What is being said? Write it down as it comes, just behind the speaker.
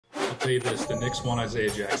tell you this, the Knicks want Isaiah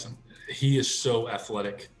Jackson. He is so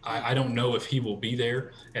athletic. I don't know if he will be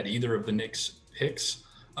there at either of the Knicks picks.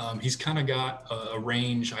 He's kind of got a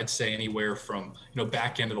range, I'd say anywhere from,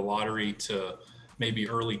 back end of the lottery to maybe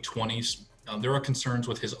early 20s. There are concerns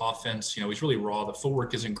with his offense. He's really raw. The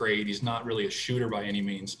footwork isn't great. He's not really a shooter by any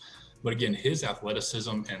means. But again, his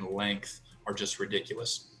athleticism and length are just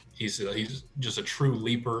ridiculous. He's just a true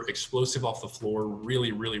leaper, explosive off the floor,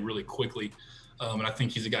 really, really, really quickly. And I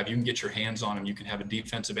think he's a guy, if you can get your hands on him, you can have a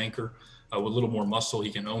defensive anchor with a little more muscle. He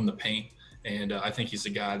can own the paint. And I think he's a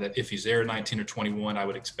guy that if he's there at 19 or 21, I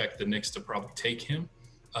would expect the Knicks to probably take him.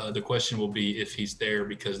 The question will be if he's there,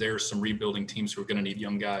 because there are some rebuilding teams who are going to need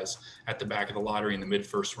young guys at the back of the lottery in the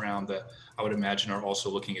mid-first round that I would imagine are also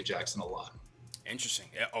looking at Jackson a lot. Interesting.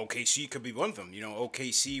 OKC could be one of them.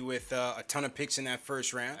 OKC with a ton of picks in that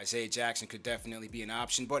first round. Isaiah Jackson could definitely be an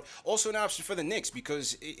option, but also an option for the Knicks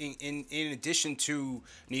because in addition to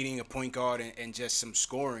needing a point guard and just some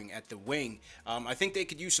scoring at the wing, I think they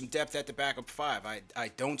could use some depth at the backup five.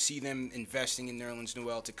 I don't see them investing in Nerlens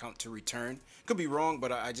Noel to come to return. Could be wrong,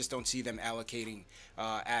 but I just don't see them allocating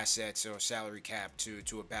assets or salary cap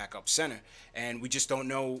to a backup center. And we just don't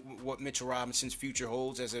know what Mitchell Robinson's future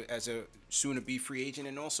holds as a soon-to-be free agent,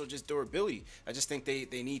 and also just durability. I just think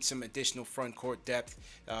they need some additional front court depth.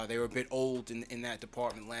 They were a bit old in that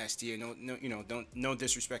department last year. No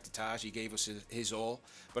disrespect to Taj, he gave us his all,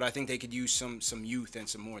 but I think they could use some youth and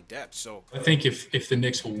some more depth. So I think if the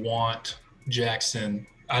Knicks want Jackson,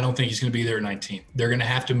 I don't think he's going to be there at 19. They're going to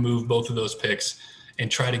have to move both of those picks and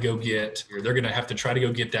try to go get. Or they're going to have to try to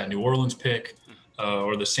go get that New Orleans pick.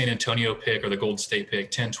 Or the San Antonio pick or the Golden State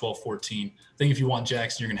pick, 10, 12, 14. I think if you want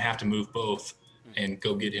Jackson, you're going to have to move both and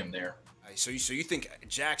go get him there. So you think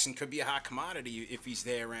Jackson could be a hot commodity if he's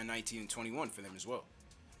there around 19 and 21 for them as well?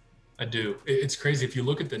 I do. It's crazy. If you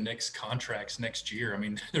look at the Knicks contracts next year, I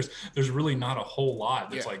mean, there's really not a whole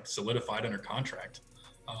lot that's like solidified under contract.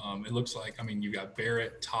 It looks like, you got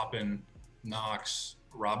Barrett, Toppin, Knox,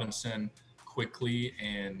 Robinson, Quickly,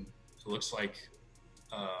 and it looks like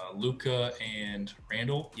Luka and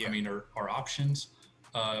Randall, are options.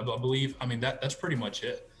 I believe, that's pretty much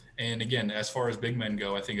it. And again, as far as big men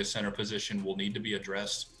go, I think a center position will need to be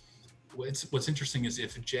addressed. What's interesting is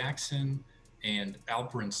if Jackson and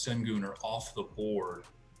Alperen Sengun are off the board,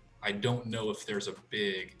 I don't know if there's a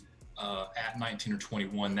big at 19 or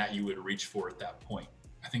 21 that you would reach for at that point.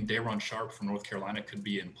 I think Day'Ron Sharpe from North Carolina could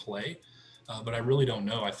be in play, but I really don't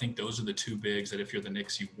know. I think those are the two bigs that if you're the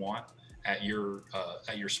Knicks, you want at your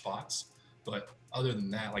spots. But other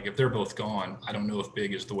than that, like if they're both gone, I don't know if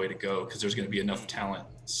big is the way to go because there's going to be enough talent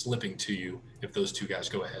slipping to you if those two guys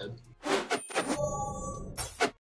go ahead.